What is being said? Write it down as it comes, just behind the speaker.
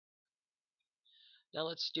Now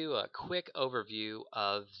let's do a quick overview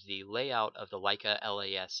of the layout of the Leica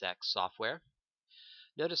LASX software.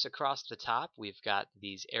 Notice across the top we've got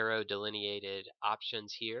these arrow delineated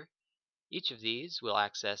options here. Each of these will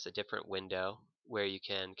access a different window where you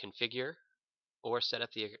can configure or set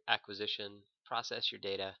up the acquisition, process your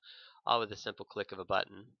data, all with a simple click of a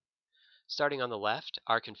button. Starting on the left,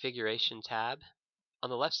 our configuration tab. On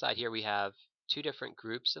the left side here we have two different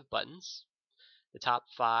groups of buttons. The top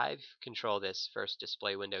 5 control this first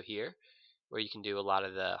display window here, where you can do a lot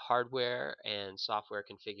of the hardware and software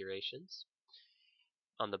configurations.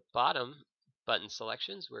 On the bottom button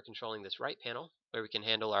selections, we're controlling this right panel, where we can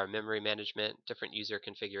handle our memory management, different user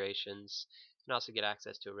configurations. You can also get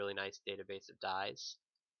access to a really nice database of dyes,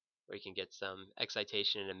 where you can get some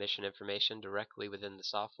excitation and emission information directly within the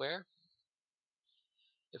software.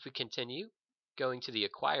 If we continue going to the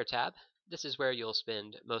Acquire tab, this is where you'll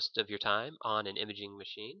spend most of your time on an imaging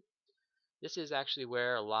machine. This is actually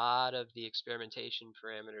where a lot of the experimentation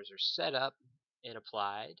parameters are set up and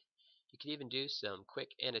applied. You can even do some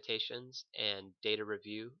quick annotations and data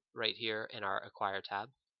review right here in our Acquire tab.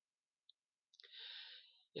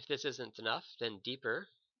 If this isn't enough, then deeper,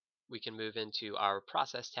 we can move into our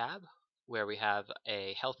Process tab, where we have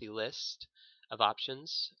a healthy list of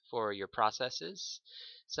options for your processes.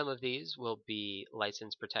 Some of these will be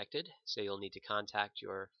license protected, so you'll need to contact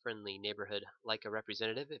your friendly neighborhood Leica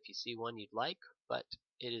representative if you see one you'd like, but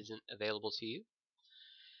it isn't available to you.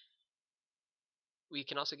 We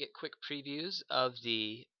can also get quick previews of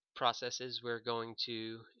the processes we're going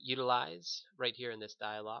to utilize right here in this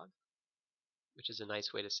dialog, which is a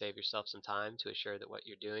nice way to save yourself some time to assure that what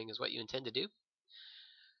you're doing is what you intend to do.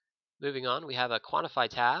 Moving on, we have a Quantify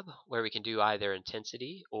tab where we can do either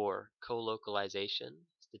intensity or co-localization,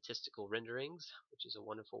 statistical renderings, which is a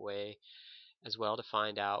wonderful way as well to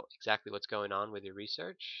find out exactly what's going on with your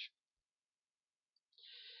research.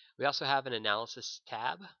 We also have an Analysis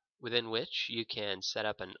tab within which you can set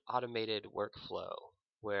up an automated workflow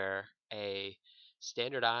where a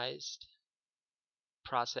standardized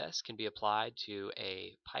process can be applied to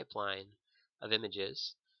a pipeline of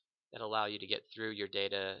images that allow you to get through your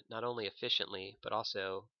data not only efficiently but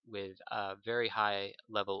also with a very high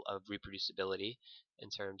level of reproducibility in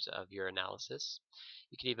terms of your analysis.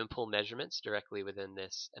 You can even pull measurements directly within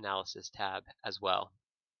this Analysis tab as well.